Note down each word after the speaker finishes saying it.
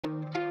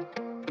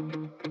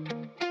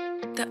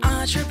The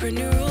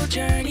Entrepreneurial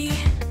Journey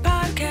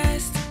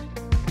Podcast.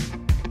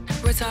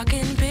 We're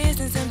talking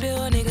business and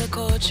building a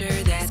culture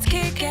that's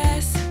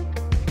kick-ass.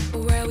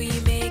 Where we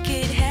make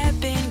it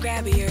happen,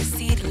 grab your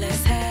seat,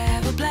 let's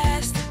have a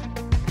blast.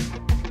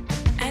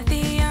 At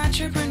the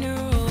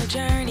Entrepreneurial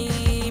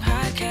Journey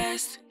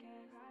Podcast.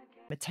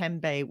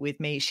 Matembe with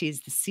me. She's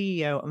the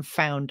CEO and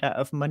founder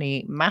of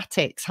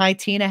MoneyMatriX. Hi,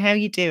 Tynah. How are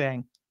you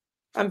doing?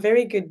 I'm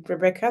very good,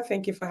 Rebecca.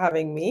 Thank you for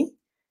having me.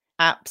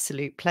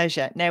 Absolute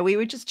pleasure. Now, we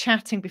were just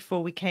chatting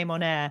before we came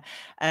on air.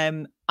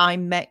 I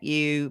met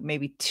you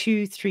maybe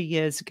 2-3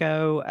 years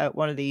ago at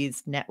one of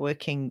these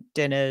networking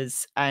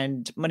dinners,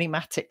 and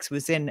MoneyMatriX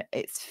was in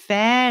its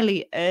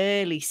fairly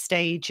early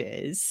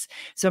stages.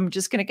 So I'm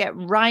just going to get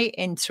right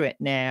into it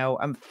now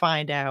and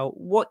find out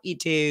what you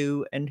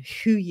do and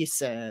who you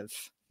serve.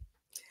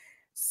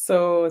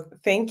 So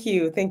thank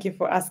you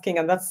for asking,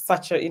 and that's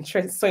such a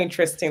so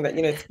interesting that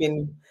it's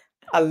been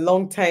a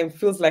long time,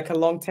 feels like a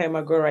long time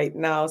ago right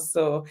now.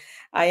 So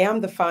I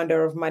am the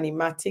founder of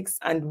MoneyMatriX,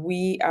 and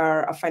we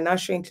are a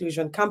financial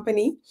inclusion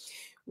company.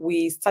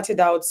 We started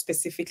out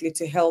specifically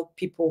to help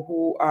people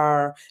who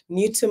are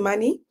new to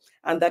money,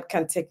 and that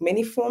can take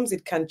many forms.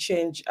 It can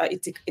change.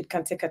 It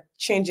can take a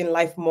change in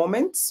life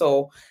moment,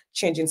 so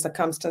changing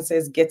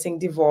circumstances, getting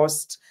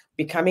divorced,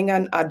 becoming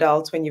an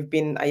adult when you've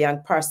been a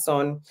young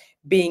person,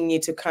 being new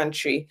to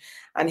country,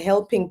 and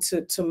helping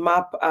to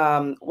map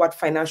what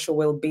financial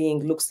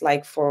well-being looks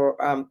like for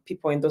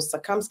people in those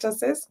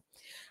circumstances,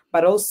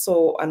 but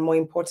also, and more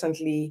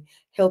importantly,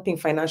 helping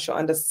financial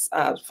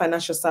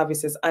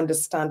services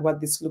understand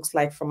what this looks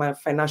like from a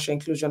financial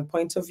inclusion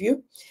point of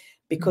view.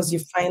 Because you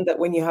find that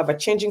when you have a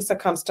changing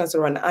circumstance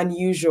or an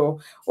unusual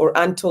or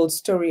untold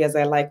story, as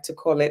I like to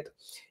call it,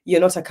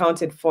 you're not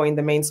accounted for in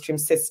the mainstream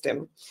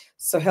system.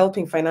 So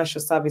helping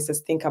financial services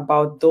think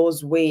about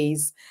those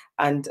ways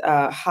and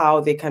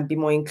how they can be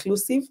more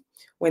inclusive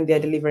when they're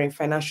delivering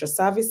financial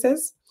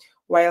services,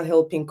 while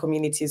helping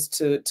communities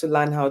to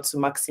learn how to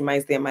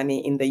maximize their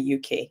money in the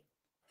UK.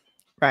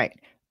 Right.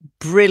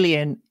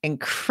 Brilliant,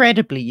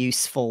 incredibly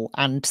useful,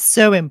 and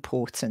so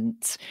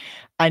important.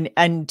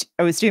 And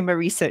I was doing my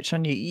research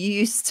on you. You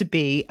used to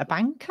be a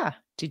banker,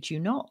 did you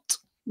not?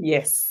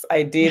 Yes,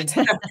 I did.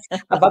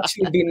 I've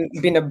actually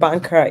been a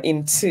banker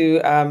in two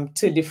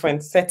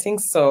different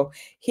settings. So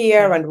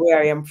here and where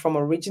I am from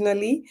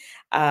originally,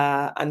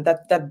 and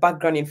that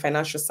background in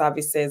financial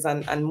services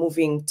and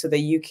moving to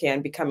the UK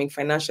and becoming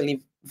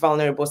financially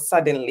vulnerable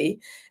suddenly,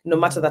 no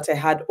matter that I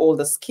had all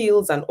the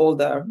skills and all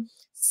the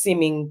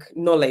seeming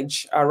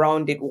knowledge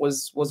around it,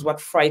 was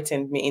what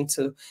frightened me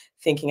into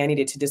thinking I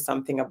needed to do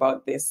something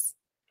about this.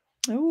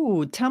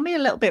 Oh, tell me a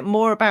little bit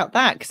more about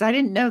that, because I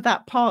didn't know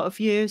that part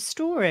of your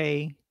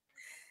story.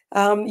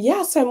 So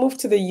I moved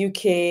to the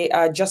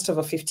UK just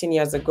over 15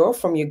 years ago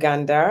from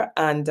Uganda,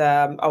 and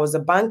I was a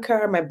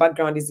banker. My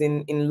background is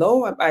in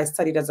law. I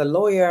studied as a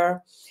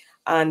lawyer,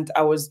 and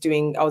I was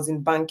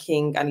in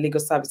banking and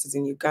legal services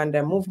in Uganda.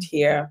 I moved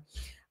here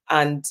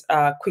and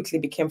quickly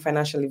became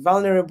financially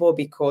vulnerable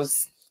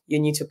because you're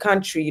new to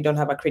country, you don't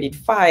have a credit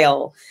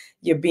file,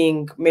 you're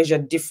being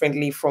measured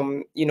differently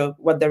from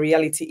what the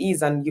reality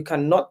is, and you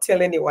cannot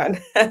tell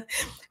anyone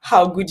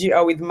how good you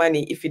are with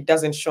money if it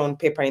doesn't show on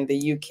paper in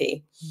the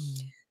UK.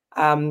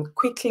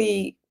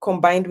 Quickly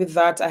combined with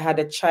that, I had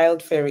a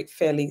child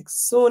fairly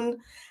soon,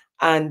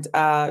 and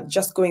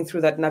just going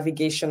through that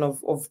navigation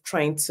of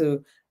trying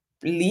to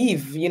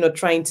live,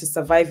 trying to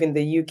survive in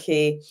the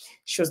UK.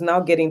 She was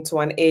now getting to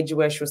an age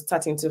where she was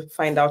starting to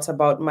find out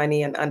about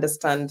money and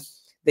understand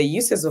the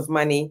uses of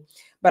money.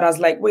 But I was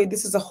like, wait,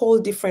 this is a whole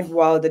different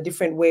world, a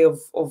different way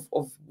of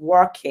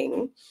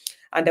working.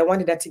 And I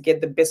wanted her to get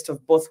the best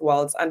of both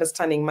worlds,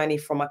 understanding money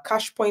from a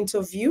cash point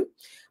of view,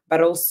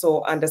 but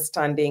also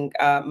understanding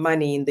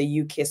money in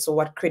the UK, so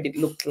what credit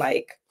looked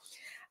like.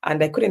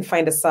 And I couldn't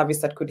find a service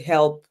that could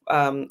help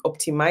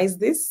optimize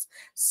this.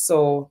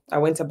 So I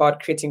went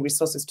about creating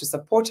resources to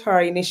support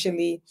her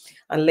initially,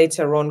 and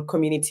later on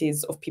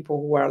communities of people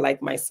who are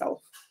like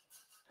myself.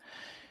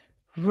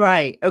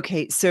 Right.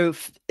 Okay. So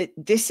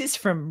this is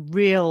from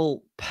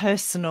real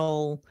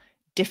personal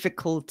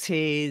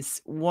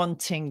difficulties,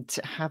 wanting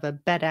to have a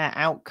better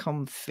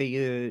outcome for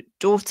your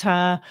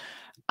daughter,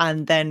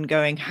 and then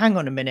going, hang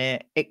on a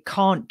minute, it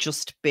can't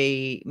just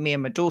be me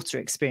and my daughter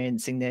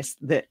experiencing this,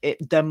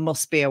 there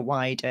must be a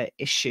wider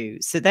issue.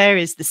 So there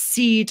is the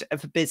seed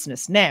of a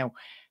business. Now,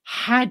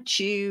 had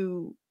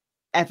you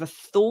ever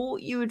thought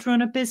you would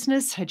run a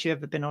business? Had you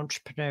ever been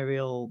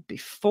entrepreneurial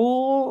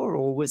before,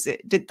 or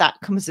did that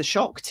come as a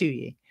shock to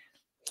you?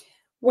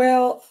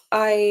 Well,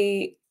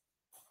 I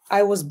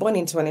was born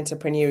into an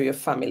entrepreneurial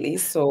family.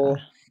 So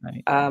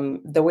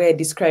the way I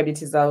described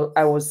it is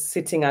I was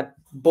sitting at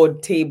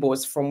board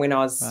tables from when I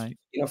was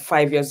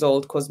 5 years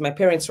old, because my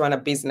parents ran a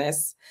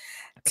business.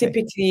 Okay.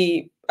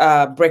 Typically,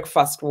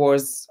 breakfast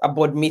was a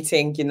board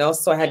meeting,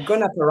 so I had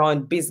grown up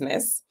around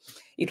business.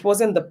 It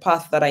wasn't the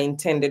path that I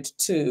intended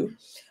to,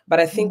 but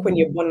I think when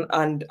you're born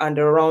and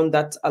around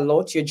that a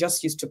lot, you're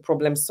just used to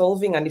problem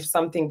solving. And if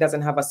something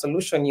doesn't have a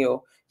solution,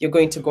 you're you're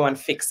going to go and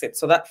fix it.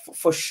 So that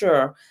for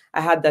sure,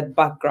 I had that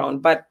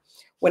background. But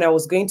when I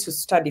was going to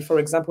study, for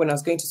example, when I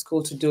was going to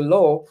school to do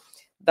law,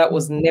 that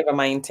was never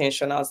my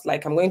intention. I was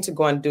like, I'm going to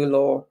go and do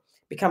law,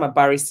 become a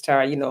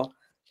barrister, you know,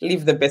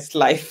 live the best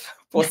life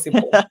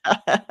possible.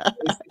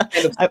 It's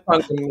kind of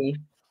sprung in me.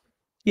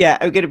 Yeah,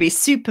 I'm going to be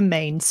super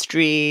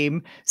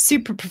mainstream,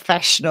 super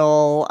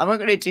professional. I'm not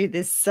going to do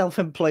this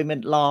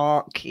self-employment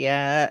lark.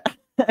 Yeah,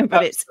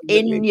 but it's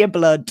in your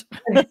blood.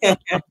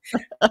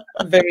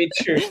 Very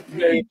true.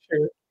 Very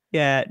true.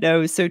 Yeah,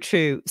 no, so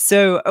true.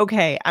 So,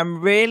 okay, I'm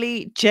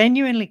really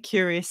genuinely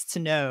curious to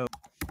know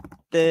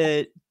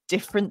the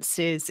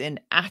differences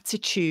in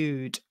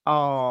attitude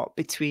are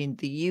between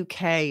the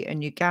UK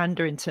and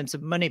Uganda in terms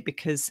of money,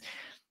 because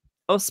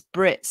us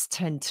Brits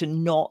tend to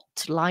not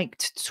like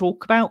to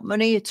talk about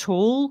money at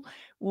all.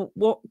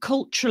 What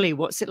culturally,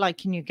 what's it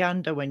like in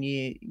Uganda when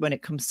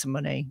it comes to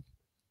money?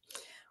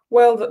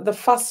 Well, the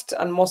first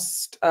and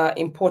most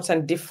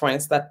important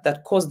difference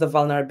that caused the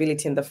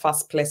vulnerability in the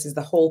first place is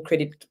the whole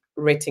credit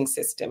rating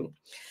system.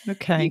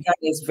 Okay. Uganda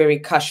is very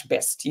cash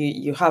based.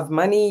 You have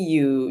money,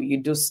 you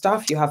do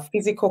stuff, you have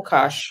physical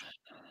cash,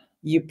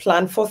 you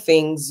plan for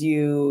things.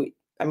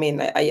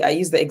 I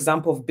use the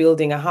example of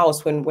building a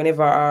house.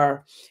 Whenever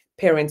our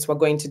parents were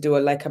going to do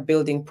a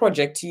building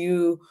project,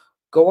 you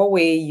go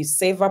away, you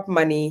save up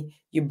money,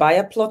 you buy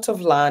a plot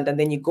of land, and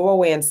then you go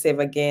away and save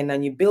again,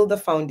 and you build the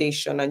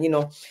foundation,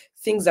 and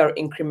things are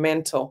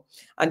incremental,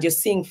 and you're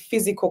seeing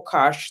physical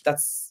cash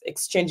that's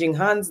exchanging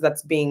hands,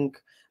 that's being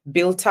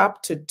built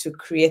up to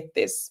create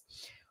this.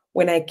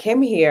 When I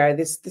came here,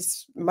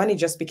 this money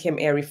just became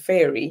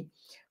airy-fairy.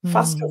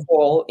 First of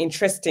all,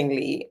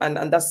 interestingly,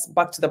 and that's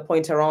back to the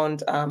point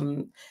around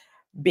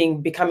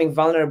becoming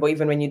vulnerable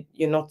even when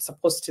you're not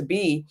supposed to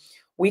be,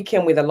 we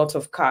came with a lot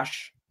of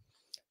cash.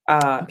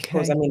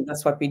 Because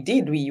that's what we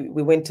did. We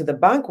went to the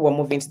bank, we were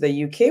moving to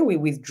the UK, we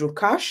withdrew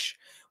cash,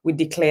 we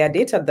declared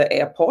it at the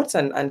airport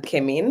and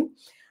came in,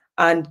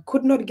 and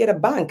could not get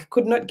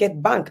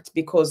banked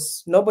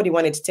because nobody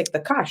wanted to take the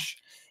cash.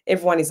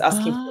 Everyone is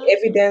asking for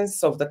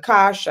evidence of the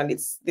cash, and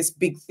it's this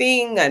big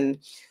thing. And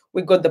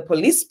we got the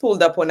police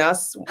pulled up on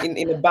us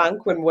in a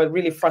bank when we were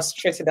really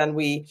frustrated, and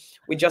we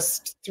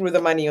just threw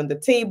the money on the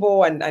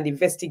table, and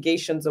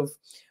investigations of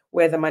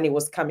where the money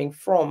was coming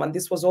from. And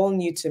this was all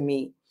new to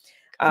me.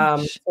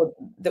 So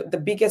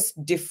the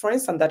biggest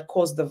difference, and that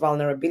caused the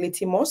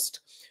vulnerability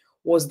most,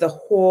 was the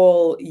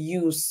whole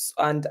use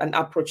and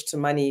approach to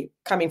money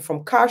coming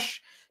from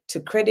cash to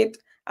credit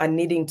and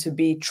needing to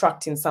be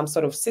tracked in some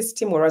sort of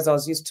system, whereas I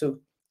was used to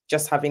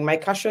just having my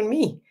cash on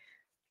me.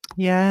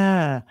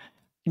 Yeah.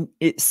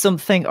 It's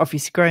something,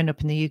 obviously, growing up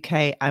in the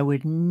UK, I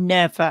would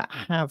never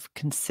have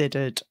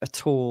considered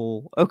at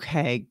all.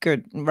 Okay,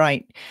 good.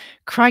 Right.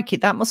 Crikey,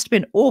 that must have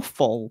been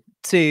awful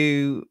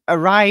to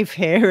arrive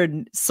here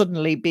and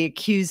suddenly be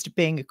accused of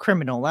being a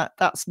criminal.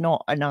 That's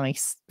not a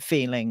nice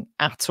feeling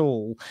at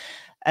all.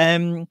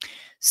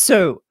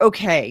 So,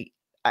 okay,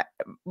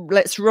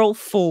 let's roll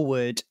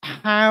forward.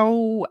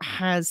 How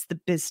has the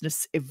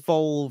business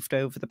evolved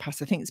over the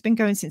past? I think it's been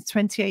going since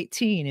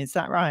 2018. Is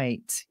that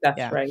right?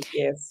 That's right.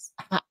 Yes.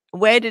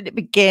 Where did it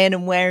begin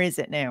and where is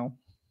it now?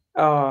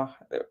 Oh,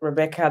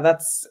 Rebecca,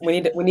 we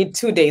need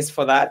 2 days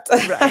for that.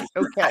 Right.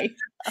 Okay.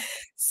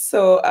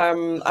 So,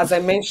 as I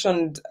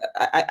mentioned,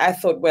 I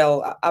thought,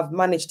 well, I've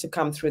managed to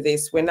come through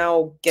this. We're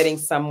now getting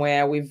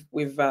somewhere. We've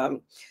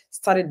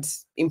started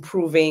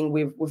improving.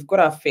 We've got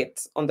our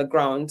feet on the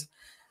ground.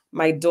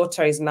 My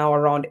daughter is now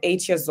around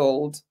 8 years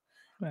old.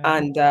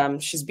 Right.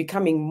 And she's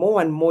becoming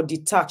more and more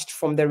detached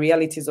from the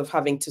realities of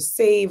having to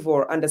save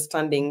or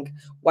understanding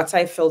what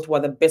I felt were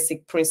the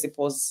basic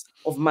principles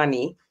of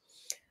money.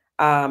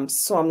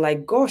 So I'm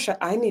like, gosh,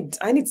 I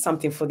need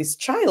something for this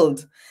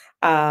child.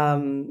 I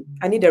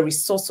need a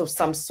resource of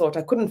some sort.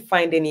 I couldn't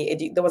find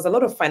any. There was a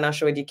lot of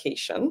financial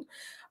education,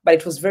 but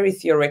it was very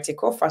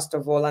theoretical, first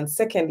of all. And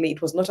secondly,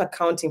 it was not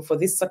accounting for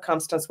this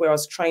circumstance where I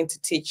was trying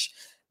to teach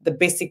the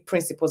basic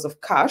principles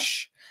of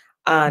cash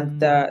and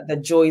the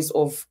joys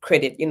of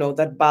credit,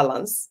 that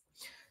balance.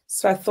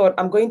 So I thought,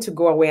 I'm going to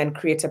go away and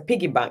create a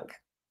piggy bank.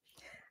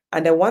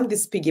 And I want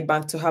this piggy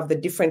bank to have the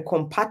different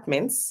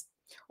compartments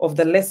of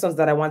the lessons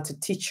that I want to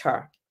teach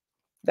her.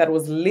 That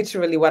was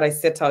literally what I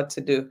set out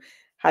to do.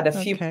 Had a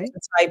few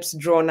prototypes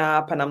drawn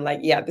up, and I'm like,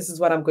 yeah, this is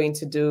what I'm going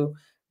to do.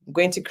 I'm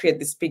going to create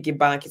this piggy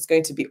bank. It's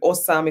going to be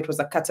awesome. It was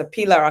a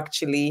caterpillar,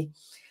 actually.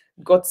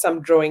 Got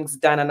some drawings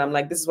done, and I'm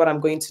like, this is what I'm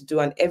going to do.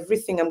 And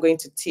everything I'm going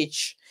to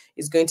teach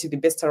is going to be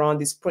based around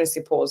these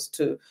principles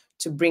to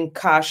bring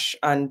cash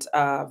and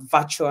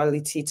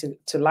virtuality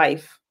to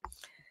life.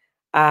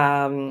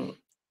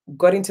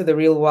 Got into the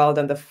real world,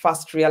 and the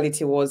first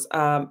reality was,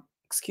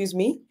 excuse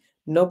me,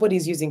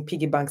 nobody's using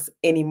piggy banks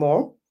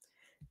anymore.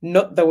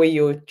 Not the way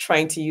you're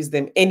trying to use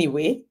them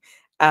anyway.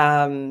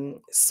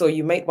 So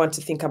you might want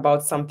to think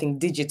about something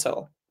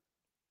digital.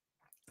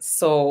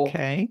 So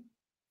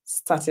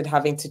started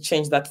having to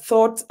change that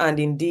thought. And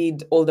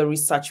indeed, all the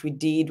research we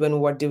did when we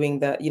were doing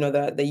the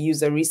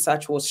user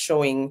research was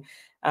showing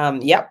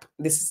yep,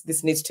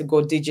 this needs to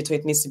go digital.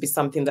 It needs to be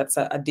something that's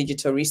a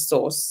digital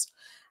resource.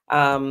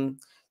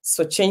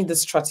 So changed the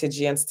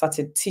strategy and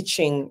started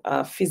teaching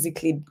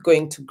physically,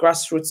 going to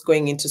grassroots,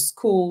 going into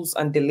schools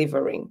and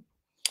delivering.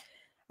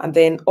 And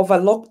then over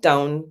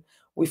lockdown,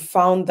 we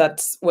found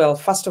that, well,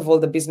 first of all,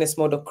 the business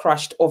model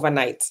crashed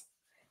overnight.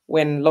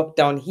 When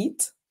lockdown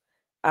hit,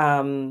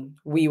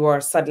 we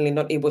were suddenly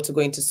not able to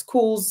go into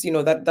schools.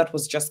 That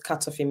was just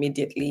cut off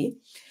immediately.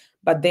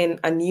 But then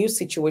a new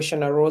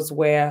situation arose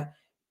where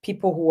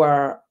people who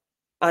are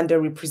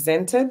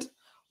underrepresented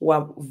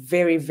were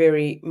very,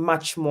 very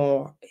much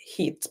more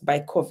hit by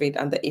COVID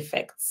and the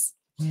effects.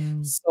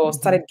 So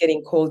started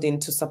getting called in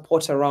to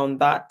support around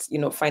that,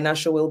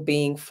 financial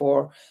well-being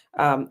for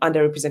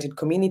underrepresented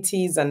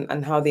communities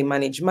and how they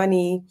manage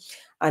money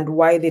and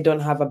why they don't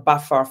have a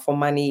buffer for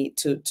money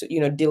to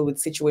deal with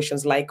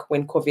situations like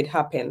when COVID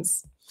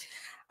happens.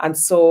 And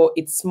so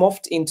it's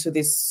morphed into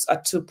this a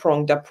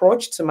two-pronged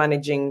approach to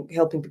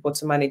helping people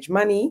to manage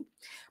money,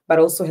 but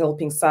also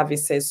helping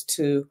services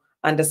to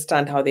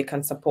understand how they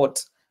can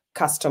support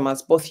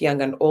customers, both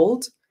young and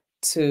old,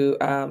 to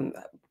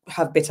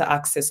have better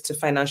access to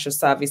financial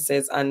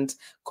services and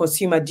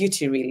consumer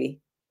duty, really.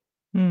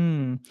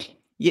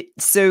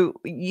 So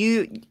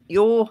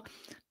your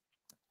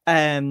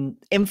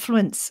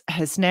influence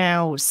has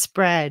now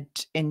spread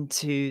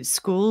into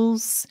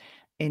schools,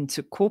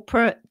 into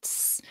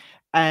corporates,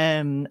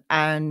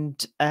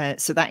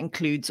 so that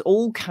includes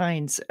all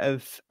kinds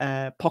of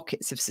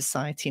pockets of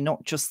society,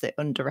 not just the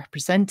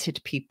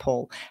underrepresented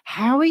people.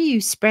 How are you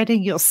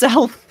spreading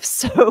yourself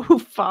so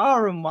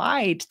far and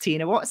wide,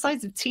 Tynah? What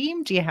size of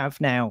team do you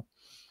have now?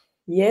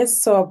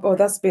 Yes, so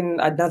that's been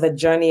another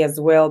journey as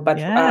well. But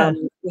Yeah.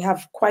 we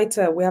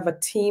have a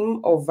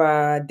team of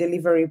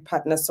delivery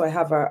partners. So I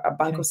have a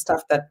bank of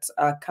staff that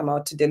come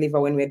out to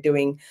deliver when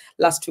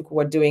last week we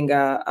were doing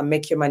a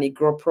Make Your Money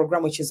Grow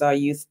program, which is our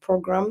youth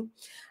program.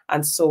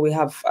 And so we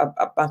have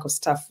a bank of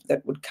staff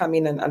that would come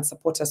in and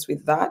support us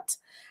with that.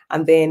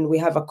 And then we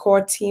have a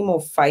core team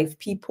of 5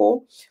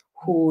 people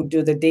who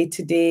do the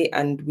day-to-day,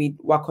 and we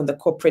work on the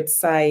corporate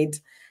side.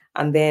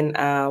 And then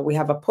we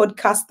have a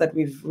podcast that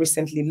we've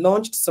recently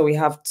launched. So we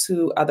have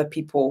 2 other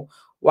people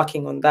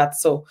working on that.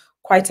 So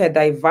quite a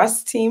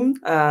diverse team.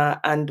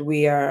 And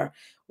we're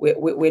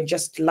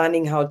just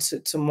learning how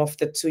to morph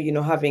the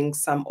two, having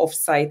some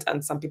offsite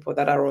and some people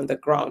that are on the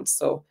ground.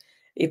 So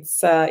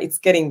it's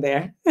getting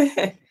there.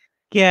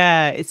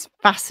 Yeah, it's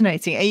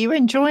fascinating. Are you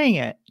enjoying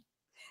it?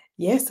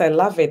 Yes, I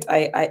love it.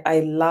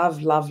 I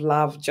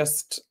love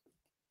just,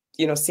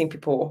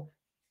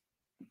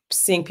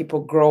 seeing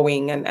people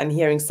growing and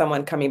hearing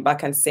someone coming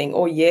back and saying,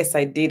 oh, yes,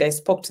 I did. I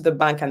spoke to the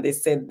bank and they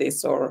said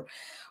this, or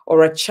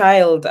a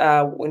child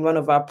in one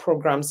of our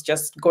programs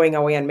just going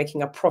away and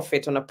making a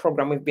profit on a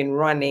program we've been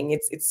running.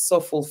 It's so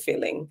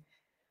fulfilling.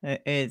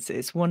 It is.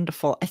 It's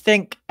wonderful. I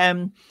think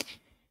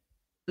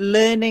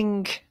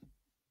learning,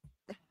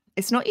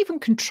 it's not even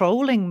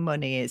controlling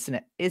money, isn't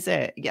it? Is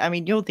it? I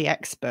mean, you're the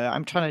expert.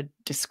 I'm trying to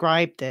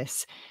describe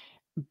this,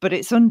 but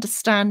it's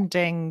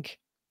understanding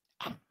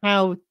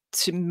how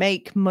to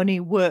make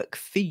money work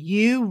for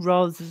you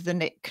rather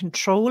than it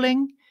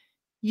controlling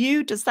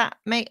you.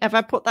 Have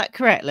I put that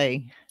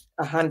correctly?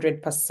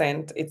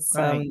 100%. It's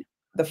Right.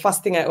 The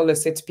first thing I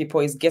always say to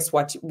people is, guess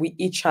what? We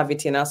each have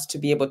it in us to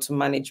be able to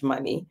manage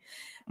money,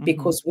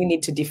 because we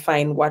need to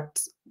define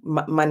what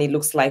money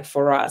looks like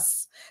for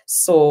us.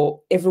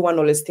 So everyone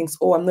always thinks,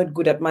 oh, I'm not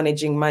good at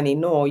managing money.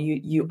 No,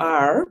 you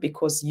are,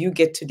 because you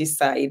get to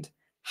decide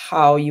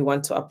how you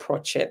want to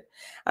approach it.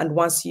 And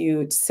once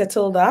you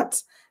settle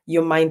that,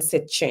 your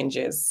mindset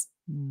changes.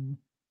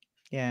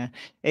 Yeah,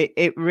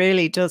 it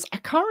really does. I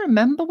can't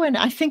remember when.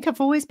 I think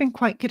I've always been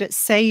quite good at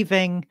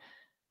saving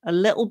a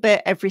little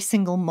bit every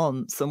single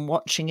month and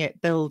watching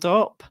it build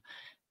up.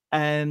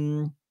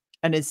 And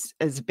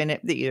has been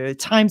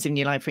times in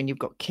your life when you've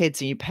got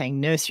kids and you're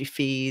paying nursery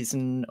fees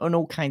and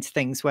all kinds of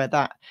things where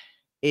that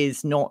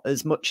is not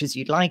as much as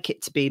you'd like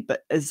it to be.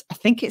 But I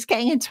think it's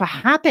getting into a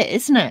habit,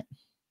 isn't it?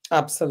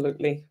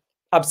 Absolutely.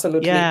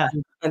 Yeah.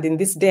 And in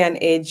this day and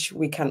age,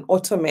 we can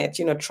automate,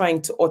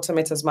 trying to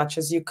automate as much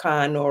as you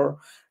can, or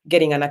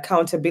getting an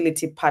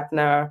accountability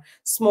partner,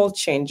 small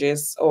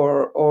changes,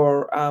 or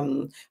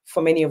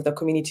for many of the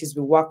communities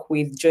we work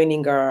with,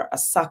 joining a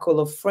circle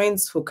of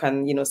friends who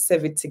can,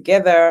 save it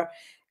together,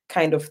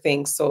 kind of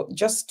thing. So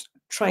just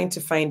trying to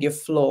find your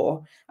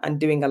flow and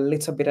doing a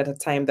little bit at a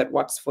time that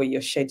works for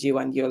your schedule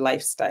and your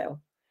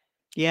lifestyle.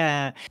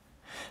 Yeah.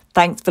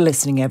 Thanks for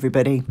listening,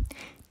 everybody.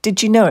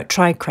 Did you know at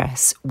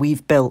TriCrest,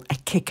 we've built a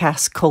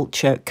kick-ass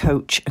culture,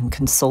 coach and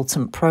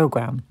consultant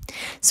program?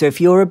 So if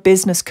you're a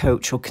business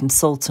coach or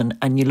consultant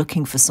and you're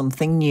looking for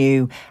something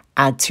new,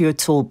 add to your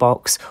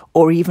toolbox,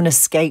 or even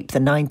escape the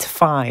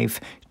 9-to-5,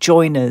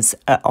 join us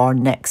at our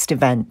next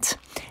event.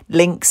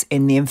 Links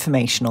in the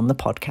information on the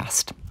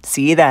podcast.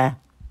 See you there.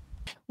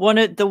 One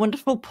of the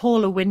wonderful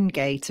Paula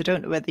Wingate. I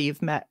don't know whether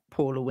you've met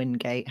Paula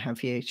Wingate,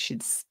 have you?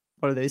 She's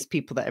one of those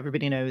people that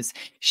everybody knows.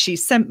 She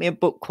sent me a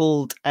book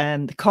called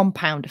The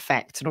Compound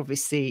Effect. And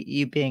obviously,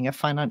 you being a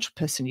financial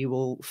person, you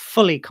will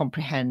fully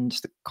comprehend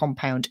the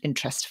compound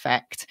interest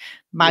effect,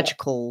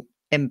 magical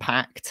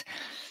impact.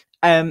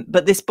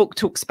 But this book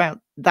talks about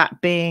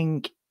that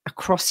being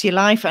across your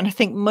life. And I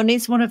think money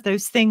is one of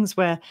those things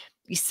where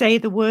you say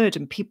the word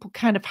and people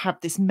kind of have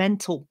this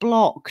mental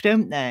block,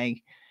 don't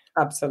they?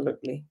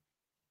 Absolutely.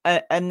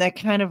 And they're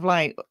kind of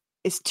like,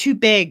 it's too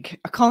big.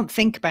 I can't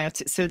think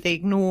about it. So they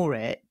ignore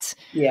it.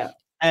 Yeah.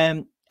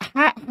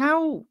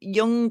 How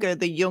young are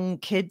the young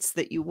kids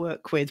that you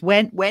work with?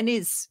 When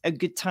is a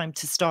good time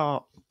to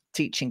start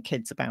teaching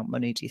kids about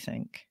money, do you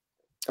think?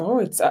 Oh,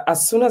 it's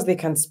as soon as they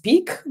can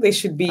speak, they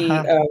should be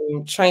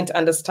trying to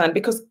understand,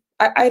 because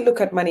I look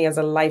at money as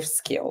a life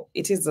skill.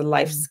 It is a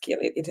life skill.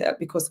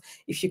 Because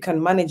if you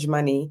can manage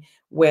money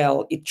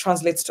well, it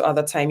translates to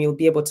other time. You'll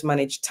be able to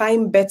manage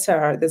time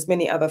better. There's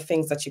many other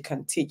things that you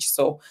can teach.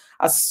 So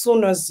as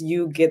soon as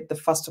you get the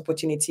first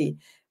opportunity,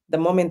 the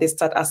moment they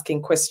start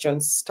asking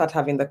questions, start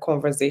having the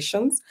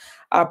conversations.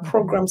 Our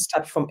programs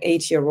start from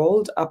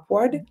 8-year-old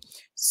upward.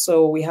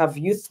 So we have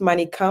youth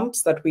money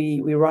camps that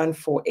we run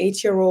for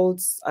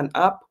 8-year-olds and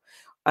up.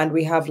 And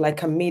we have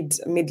like a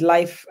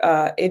midlife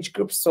age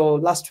group. So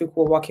last week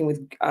we were working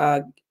with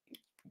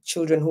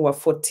children who are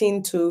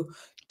 14 to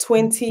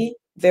 20,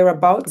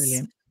 thereabouts.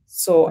 Brilliant.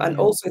 So, and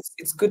also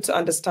it's good to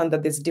understand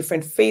that there's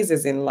different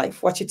phases in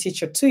life. What you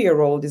teach a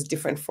 2-year-old is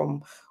different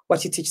from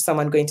what you teach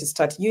someone going to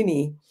start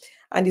uni.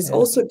 And it's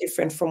also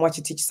different from what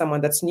you teach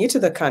someone that's new to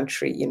the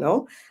country, you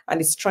know, and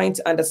it's trying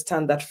to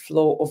understand that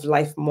flow of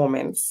life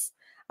moments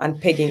and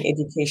pegging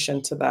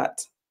education to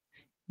that.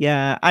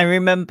 Yeah, I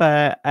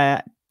remember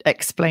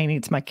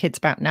explaining to my kids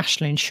about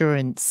national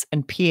insurance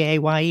and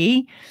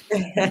PAYE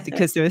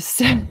because they were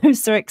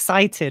so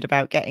excited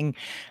about getting,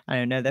 I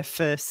don't know, their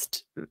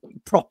first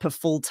proper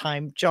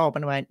full-time job.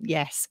 And I went,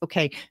 yes,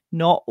 okay,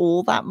 not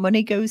all that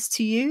money goes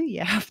to you.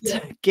 You have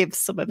to give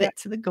some of it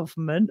to the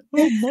government.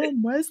 Oh,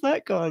 Mom, where's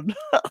that gone?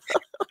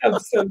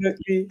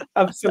 Absolutely.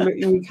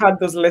 We've had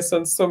those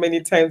lessons so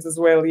many times as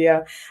well.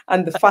 Yeah.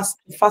 And the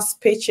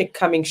first paycheck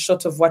coming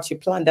short of what you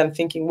planned and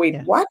thinking,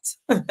 wait, what?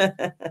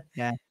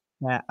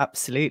 Yeah,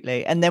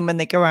 absolutely. And then when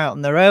they go out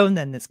on their own,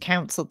 then there's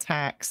council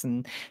tax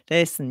and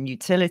this and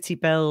utility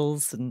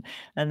bills. And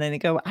then they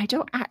go, I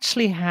don't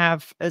actually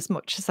have as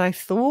much as I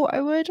thought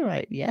I would.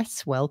 Right.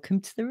 Yes.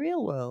 Welcome to the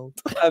real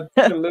world.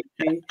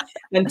 Absolutely.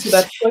 And to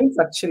that point,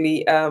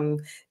 actually,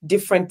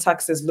 different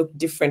taxes look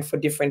different for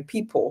different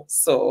people.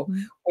 So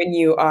when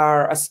you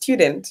are a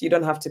student, you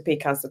don't have to pay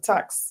council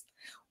tax.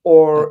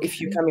 Or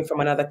if you're coming from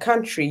another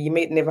country, you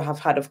may never have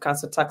heard of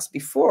council tax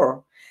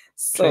before.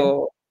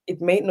 So it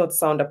may not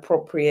sound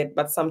appropriate,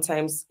 but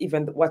sometimes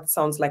even what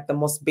sounds like the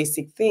most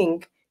basic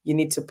thing, you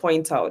need to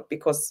point out,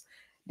 because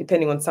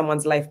depending on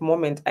someone's life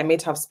moment, I may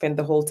have spent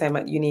the whole time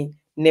at uni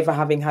never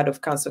having heard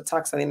of council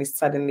tax, and then it's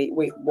suddenly,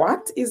 wait,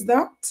 what is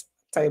that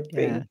type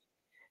thing?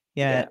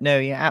 Yeah, no,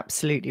 you're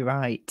absolutely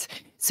right.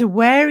 So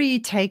where are you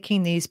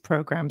taking these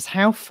programs?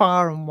 How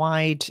far and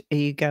wide are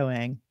you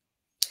going?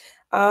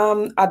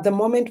 At the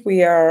moment,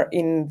 we are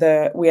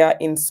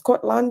in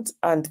Scotland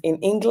and in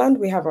England.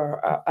 We have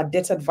a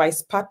debt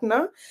advice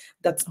partner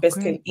that's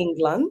based in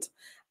England,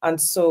 and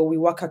so we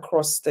work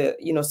across the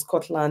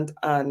Scotland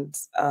and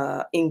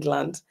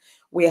England.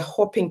 We are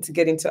hoping to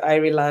get into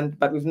Ireland,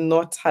 but we've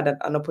not had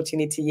an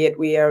opportunity yet.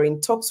 We are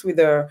in talks with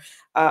a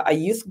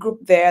youth group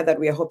there that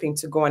we are hoping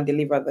to go and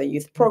deliver the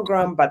youth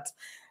program, but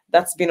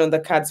that's been on the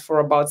cards for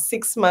about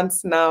 6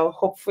 months now.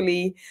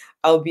 Hopefully,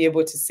 I'll be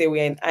able to say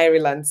we're in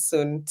Ireland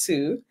soon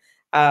too.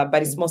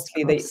 But it's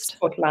mostly the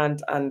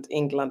Scotland and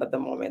England at the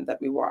moment that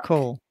we work.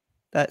 Cool.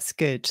 That's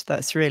good.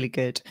 That's really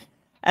good.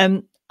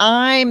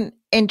 I'm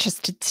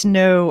interested to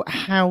know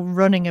how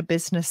running a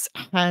business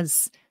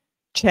has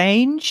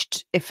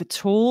changed, if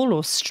at all,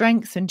 or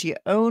strengthened your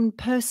own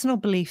personal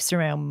beliefs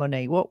around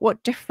money.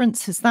 What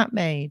difference has that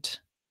made?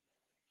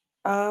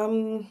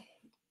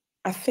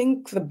 I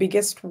think the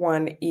biggest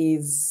one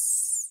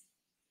is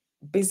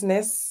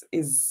business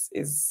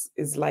is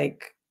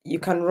like, you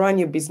can run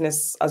your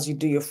business as you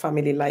do your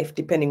family life,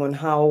 depending on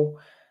how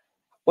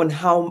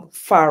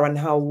far and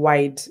how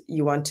wide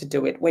you want to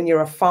do it. When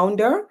you're a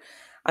founder,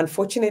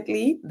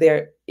 unfortunately,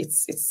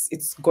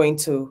 it's going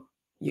to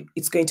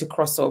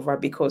cross over,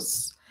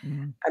 because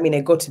I mean,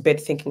 I go to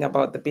bed thinking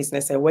about the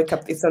business. I wake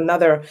up,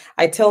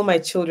 I tell my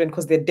children,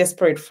 because they're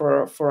desperate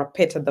for a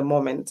pet at the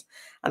moment.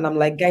 And I'm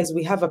like, guys,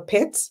 we have a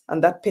pet,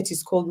 and that pet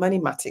is called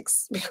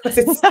MoneyMatriX, because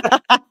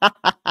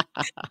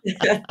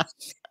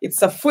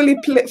it's a fully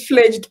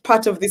fledged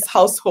part of this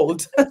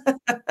household.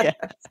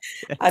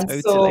 And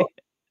totally. So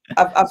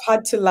I've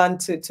had to learn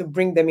to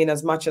bring them in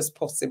as much as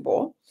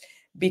possible,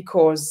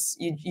 because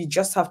you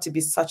just have to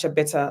be such a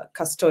better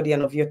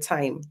custodian of your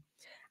time.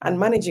 And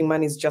managing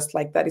money is just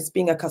like that. It's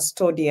being a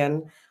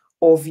custodian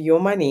of your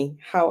money.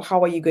 How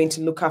are you going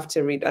to look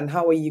after it, and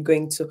how are you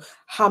going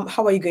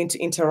to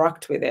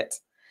interact with it?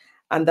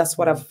 And that's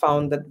what I've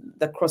found, that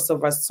the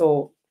crossover.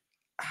 So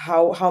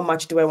how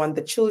much do I want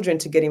the children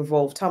to get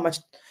involved? How much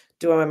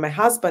Do I want my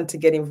husband to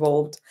get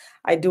involved?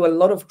 I do a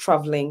lot of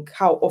traveling.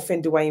 How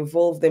often do I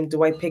involve them?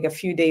 Do I peg a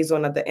few days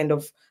on at the end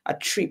of a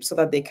trip so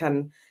that they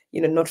can,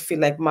 not feel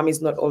like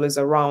mommy's not always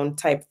around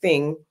type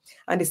thing?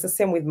 And it's the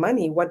same with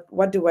money.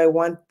 What do I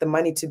want the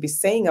money to be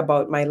saying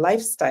about my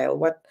lifestyle?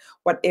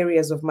 What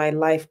areas of my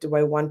life do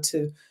I want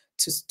to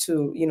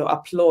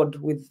applaud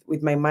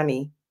with my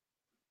money?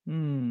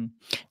 Mm.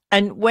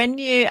 And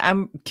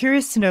I'm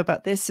curious to know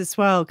about this as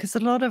well, because a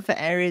lot of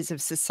areas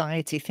of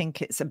society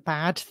think it's a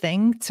bad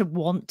thing to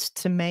want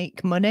to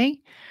make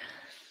money.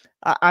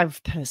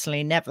 I've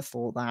personally never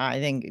thought that. I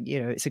think,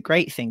 it's a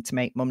great thing to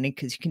make money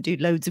because you can do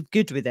loads of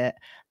good with it.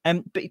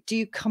 But do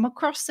you come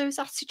across those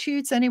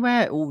attitudes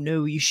anywhere? Oh,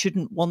 no, you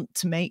shouldn't want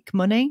to make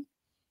money.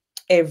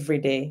 Every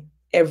day.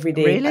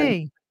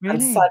 Really? And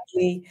Really?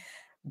 sadly,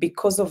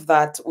 because of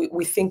that,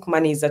 we think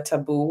money is a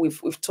taboo.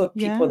 We've taught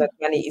people Yeah. that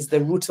money is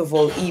the root of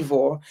all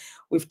evil.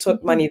 We've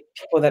taught Mhm.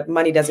 people that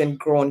money doesn't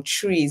grow on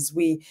trees.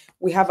 We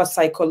have a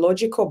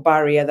psychological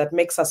barrier that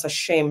makes us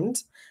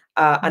ashamed.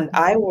 And Mhm.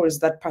 I was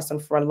that person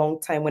for a long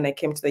time when I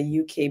came to the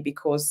UK,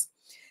 because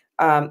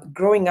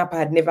growing up, I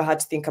had never had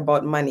to think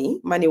about money.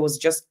 Money was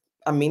just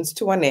a means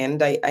to an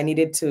end. I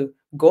needed to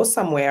go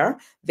somewhere.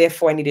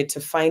 Therefore, I needed to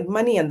find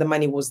money, and the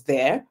money was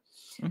there.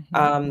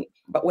 Mhm.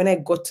 But when I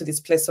got to this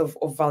place of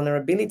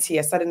vulnerability,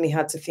 I suddenly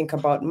had to think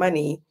about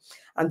money.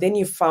 And then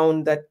you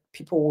found that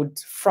people would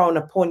frown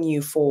upon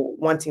you for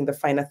wanting the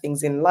finer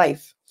things in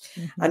life.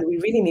 Mhm. And we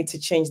really need to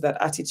change that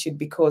attitude,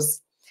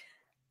 because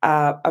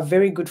a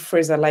very good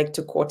phrase I like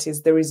to quote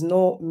is, there is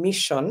no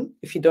mission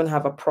if you don't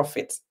have a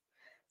profit.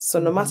 So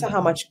no matter Mhm.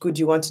 how much good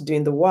you want to do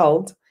in the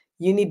world,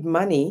 you need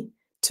money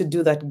to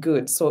do that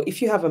good. So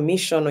if you have a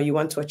mission or you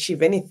want to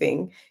achieve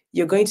anything,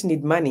 you're going to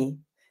need money.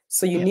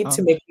 So you need Yeah.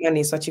 to make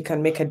money so that you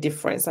can make a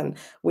difference. And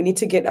we need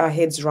to get our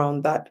heads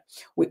around that.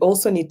 We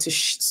also need to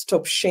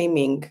stop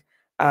shaming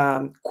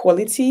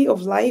quality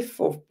of life,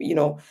 of,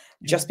 Yeah.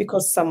 just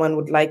because someone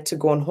would like to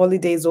go on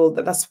holidays, or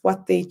that's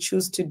what they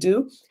choose to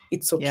do,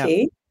 it's Yeah.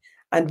 okay.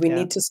 And we Yeah.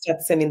 need to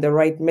start sending the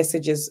right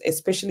messages,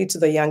 especially to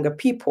the younger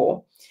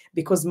people,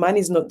 because money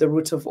is not the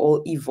root of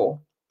all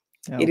evil.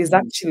 It No. is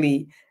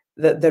actually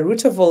the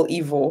root of all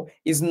evil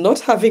is not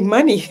having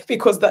money,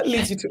 because that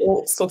leads you to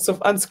all sorts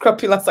of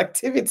unscrupulous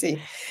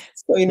activity.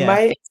 So in Yeah.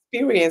 my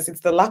experience, it's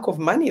the lack of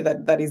money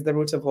that is the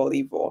root of all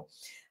evil.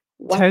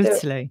 What the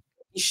Totally.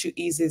 issue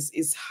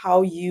is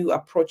how you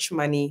approach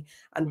money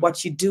and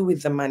what you do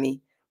with the money.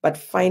 But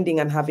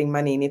finding and having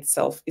money in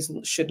itself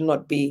should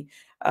not be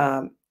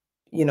um,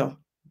 you know,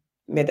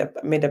 made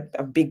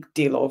a big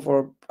deal of,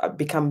 or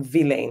become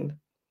villain.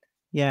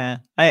 Yeah,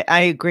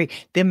 I agree.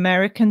 The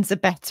Americans are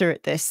better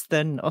at this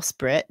than us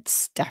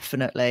Brits,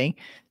 definitely.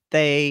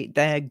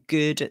 They're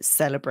good at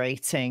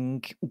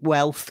celebrating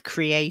wealth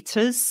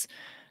creators.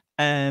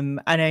 And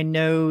I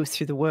know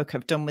through the work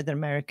I've done with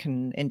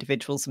American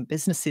individuals and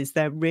businesses,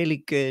 they're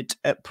really good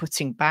at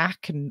putting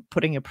back and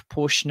putting a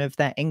proportion of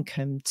their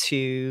income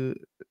to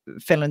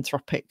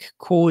philanthropic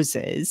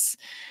causes.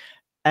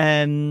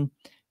 Um,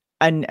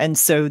 and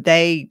so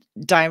they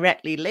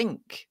directly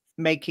link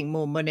making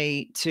more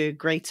money to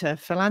greater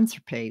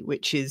philanthropy,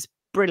 which is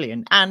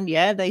brilliant. And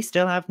yeah, they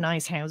still have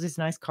nice houses,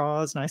 nice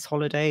cars, nice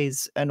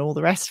holidays, and all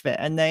the rest of it.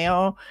 And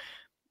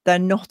they're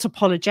not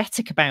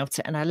apologetic about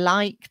it. And I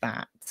like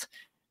that.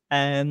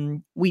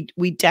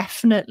 We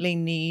definitely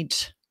need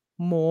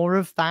more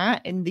of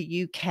that in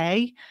the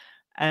UK.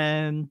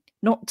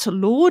 Not to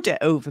lord it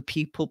over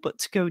people, but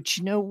to go, do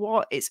you know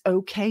what? It's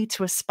okay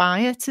to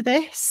aspire to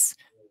this.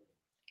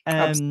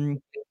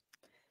 Absolutely.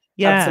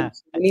 Yeah. Absolutely.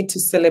 We need to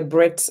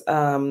celebrate.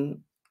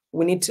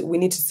 We need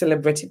to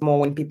celebrate it more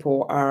when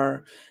people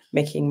are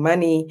making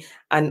money,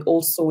 and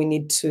also we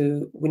need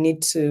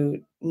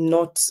to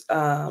not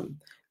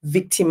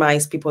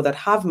victimize people that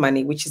have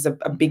money, which is a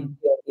big Mhm.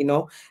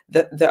 deal.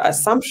 The Yeah.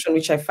 assumption,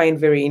 which I find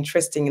very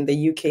interesting in the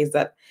UK, is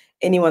that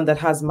anyone that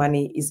has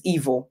money is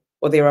evil,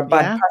 or they're a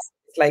bad Yeah. person.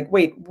 It's like,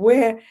 wait,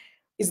 where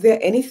is there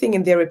anything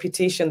in their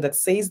reputation that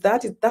says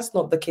that? That's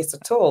not the case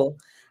at all.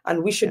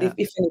 And we should, Yeah.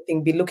 if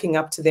anything, be looking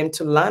up to them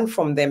to learn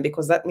from them,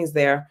 because that means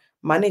they're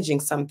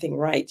managing something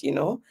right.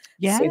 So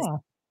it's Yeah.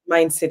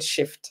 mindset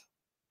shift.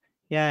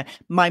 Yeah.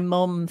 My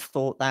mum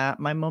thought that.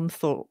 My mum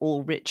thought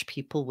all rich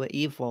people were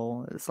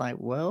evil. It's like,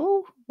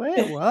 well,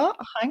 wait, what?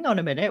 Hang on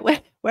a minute.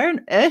 Where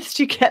on earth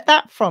do you get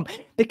that from?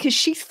 Because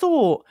she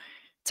thought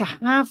to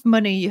have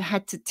money, you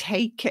had to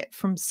take it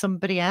from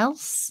somebody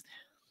else.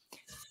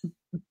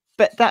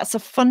 But that's a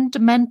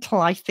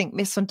fundamental, I think,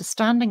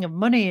 misunderstanding of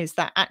money, is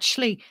that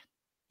actually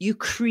you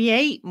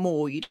create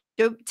more. You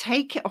don't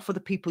take it off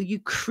other people. You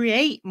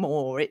create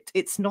more.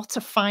 It's not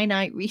a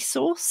finite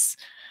resource.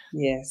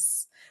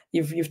 Yes.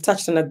 You've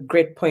touched on a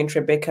great point,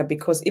 Rebecca,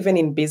 because even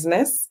in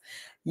business,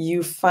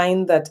 you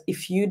find that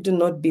if you do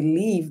not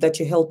believe that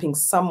you're helping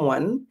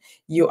someone,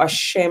 you're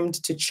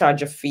ashamed to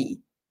charge a fee.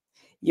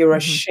 You're Mhm.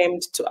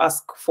 ashamed to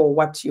ask for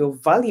what your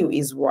value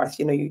is worth.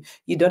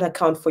 You don't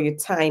account for your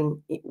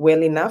time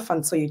well enough,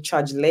 and so you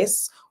charge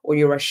less, or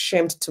you're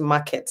ashamed to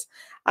market.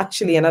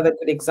 Actually, another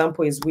good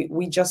example is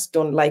we just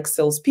don't like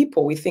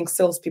salespeople. We think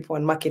salespeople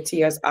and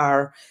marketeers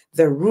are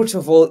the root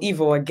of all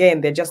evil.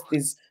 Again, they're just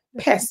these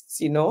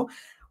pests,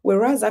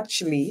 Whereas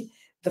actually,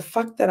 the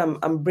fact that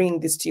I'm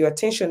bringing this to your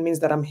attention means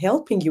that I'm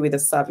helping you with a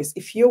service.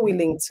 If you're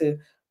willing to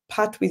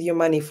part with your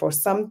money for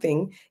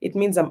something, it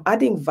means I'm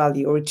adding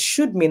value, or it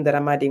should mean that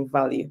I'm adding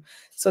value.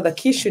 So the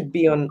key should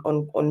be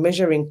on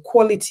measuring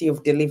quality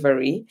of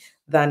delivery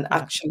than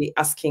actually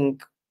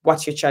asking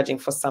what you're charging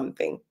for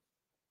something.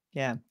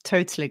 Yeah,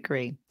 totally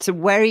agree. So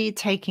where are you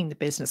taking the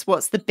business?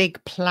 What's the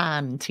big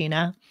plan,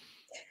 Tynah?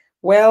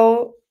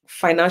 Well,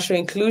 financial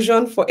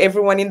inclusion for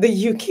everyone in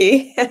the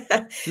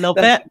UK. Love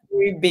That's it. a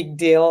very big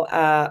deal.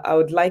 I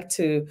would like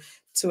to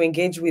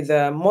engage with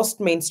most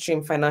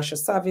mainstream financial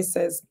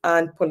services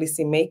and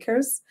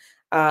policymakers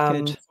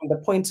Good. from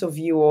the point of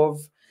view of,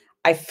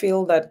 I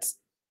feel that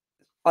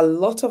a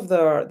lot of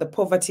the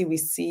poverty we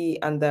see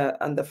and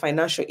the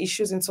financial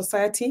issues in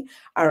society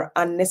are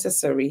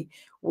unnecessary.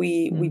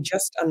 We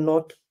just are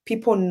not,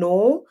 people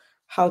know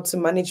how to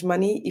manage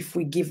money if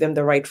we give them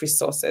the right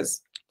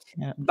resources.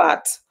 Yeah.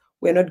 But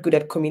we're not good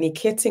at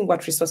communicating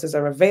what resources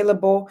are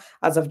available.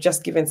 As I've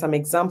just given some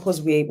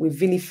examples, we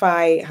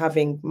vilify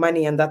having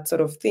money and that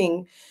sort of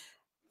thing.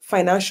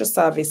 Financial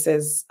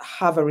services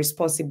have a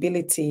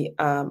responsibility,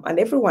 and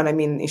everyone, I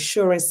mean,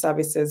 insurance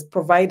services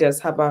providers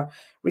have a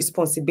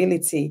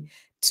responsibility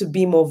to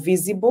be more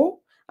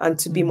visible and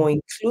to be more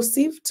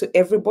inclusive to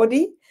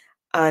everybody.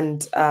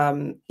 And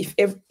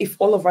if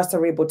all of us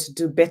are able to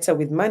do better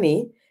with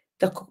money,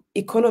 the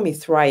economy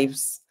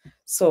thrives.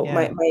 So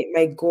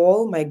my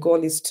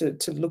goal is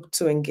to look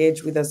to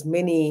engage with as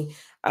many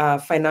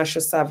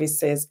financial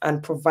services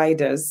and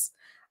providers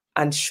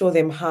and show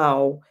them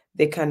how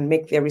they can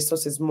make their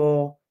resources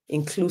more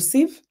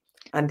inclusive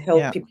and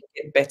help people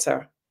get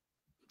better.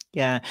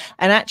 Yeah.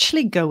 And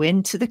actually go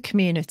into the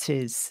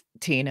communities,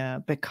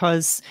 Tynah,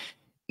 because,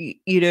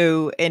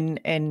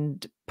 in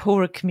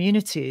poorer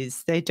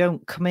communities, they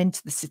don't come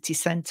into the city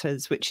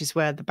centres, which is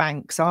where the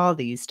banks are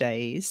these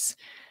days.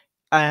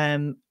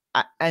 And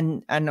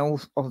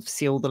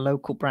obviously all the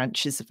local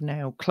branches have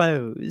now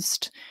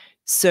closed.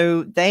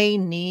 So they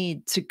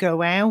need to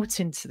go out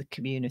into the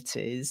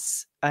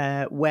communities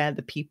where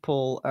the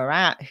people are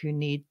at who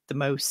need the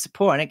most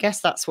support. And I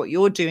guess that's what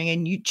you're doing.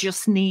 And you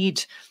just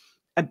need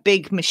a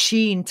big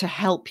machine to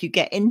help you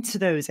get into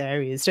those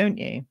areas, don't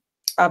you?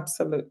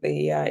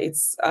 Absolutely. Yeah.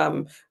 It's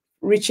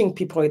reaching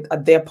people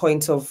at their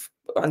point of,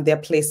 and their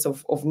place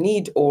of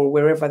need, or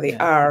wherever they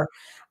are,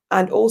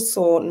 and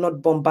also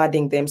not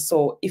bombarding them.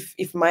 So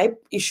if my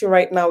issue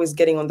right now is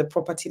getting on the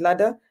property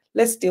ladder,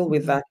 let's deal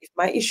with that. If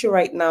my issue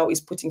right now is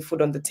putting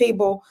food on the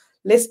table,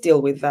 let's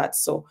deal with that.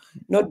 So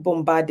not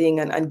bombarding,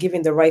 and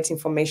giving the right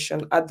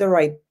information at the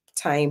right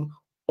time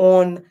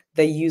on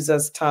the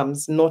user's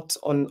terms, not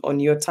on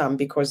your term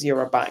because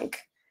you're a bank.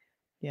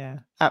 Yeah,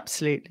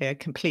 absolutely. I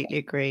completely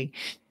agree.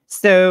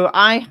 So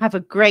I have a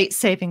great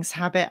savings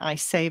habit. I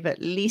save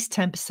at least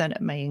 10%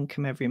 of my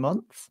income every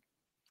month.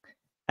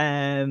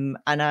 And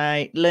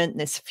I learned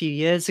this a few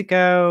years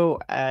ago.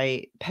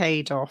 I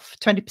paid off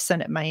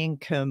 20% of my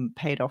income,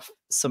 paid off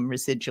some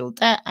residual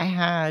debt I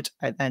had.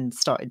 I then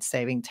started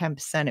saving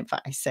 10%. In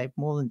fact, I save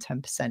more than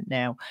 10%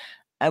 now.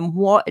 And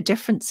what a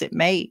difference it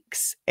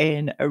makes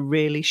in a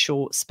really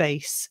short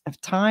space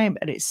of time.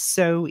 And it's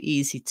so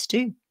easy to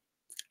do.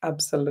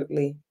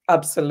 Absolutely.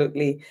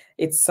 Absolutely.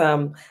 It's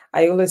I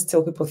always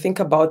tell people, think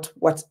about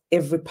what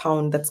every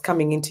pound that's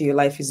coming into your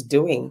life is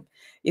doing.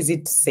 Is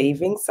it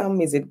saving some?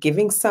 Is it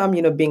giving some,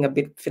 being a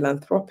bit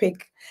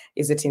philanthropic?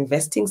 Is it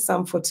investing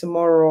some for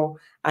tomorrow?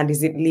 And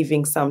is it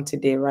leaving some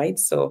today, right?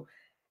 So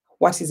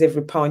what is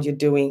every pound you're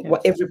doing?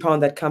 What every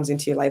pound that comes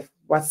into your life,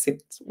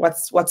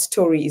 what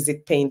story is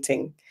it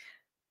painting?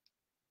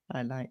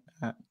 I like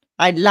that.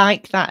 I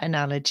like that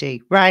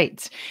analogy.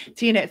 Right.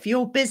 Tynah, if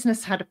your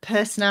business had a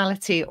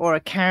personality or a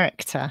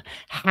character,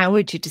 how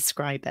would you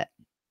describe it?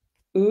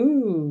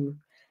 Ooh,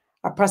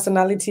 a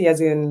personality as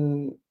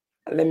in,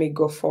 let me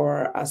go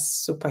for a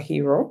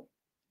superhero.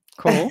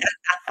 Cool.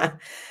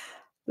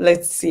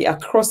 Let's see, a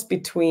cross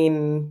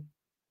between,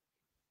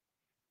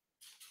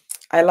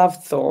 I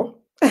love Thor.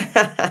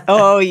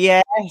 Oh,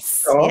 yes.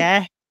 Thor.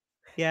 Yeah.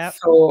 Yeah.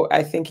 So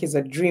I think he's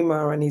a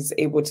dreamer, and he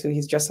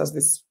just has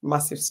this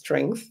massive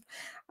strength,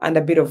 and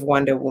a bit of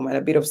Wonder Woman,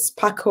 a bit of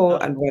sparkle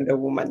and Wonder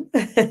Woman.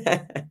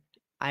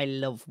 I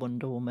love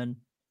Wonder Woman.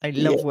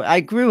 Yeah.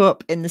 I grew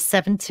up in the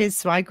 70s,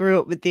 so I grew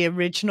up with the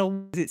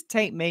original. It's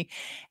taken me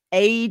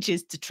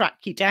ages to track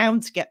you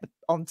down to get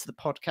onto the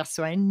podcast,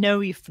 so I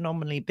know you're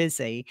phenomenally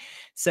busy.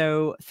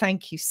 So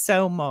thank you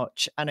so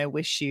much, and I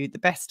wish you the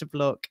best of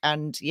luck.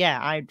 And yeah,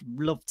 I'd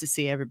love to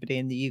see everybody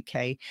in the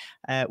UK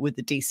with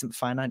a decent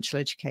financial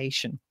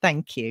education.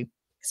 Thank you.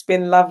 It's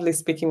been lovely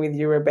speaking with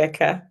you,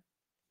 Rebecca.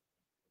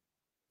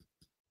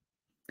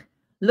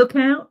 Look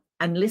out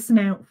and listen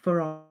out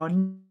for our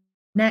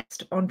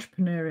next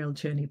Entrepreneurial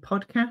Journey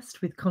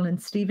podcast with Colin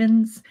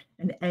Stevens,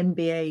 an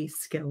MBA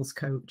skills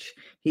coach.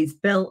 He's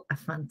built a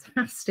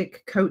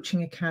fantastic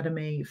coaching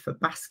academy for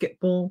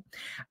basketball,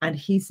 and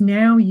he's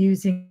now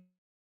using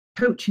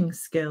coaching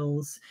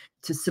skills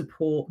to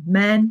support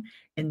men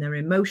in their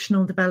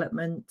emotional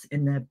development,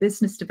 in their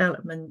business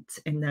development,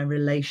 in their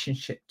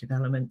relationship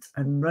development,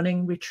 and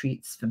running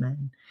retreats for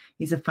men.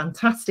 He's a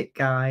fantastic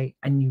guy,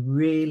 and you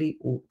really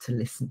ought to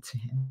listen to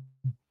him.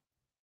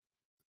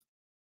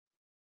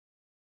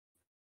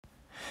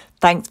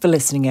 Thanks for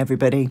listening,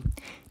 everybody.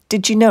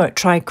 Did you know at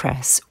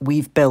TriCrest,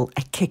 we've built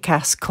a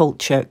kick-ass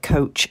culture,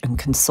 coach and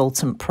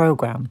consultant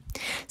program?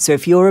 So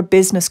if you're a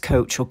business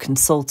coach or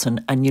consultant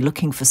and you're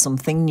looking for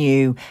something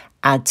new,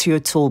 add to your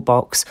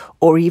toolbox,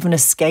 or even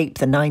escape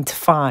the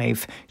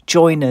 9-to-5,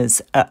 join us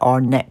at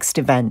our next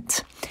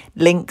event.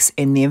 Links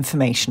in the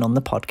information on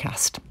the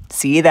podcast.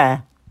 See you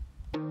there.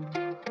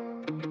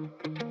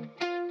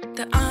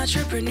 The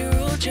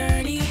Entrepreneurial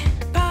Journey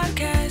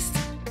Podcast.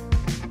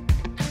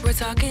 We're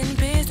talking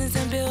business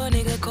and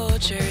building a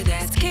culture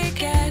that's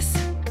kick-ass,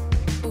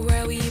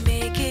 where we